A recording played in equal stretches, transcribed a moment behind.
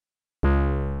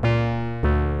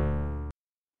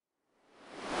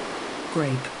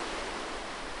Grape,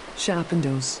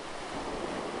 Sharpendos,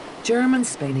 German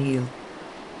Spain Eel,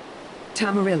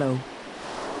 Tamarillo,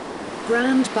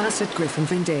 Grand Basset Griffon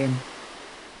Vendame,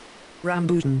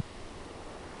 Rambutan,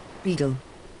 Beetle,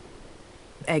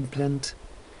 Eggplant,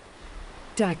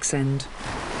 Dachshund.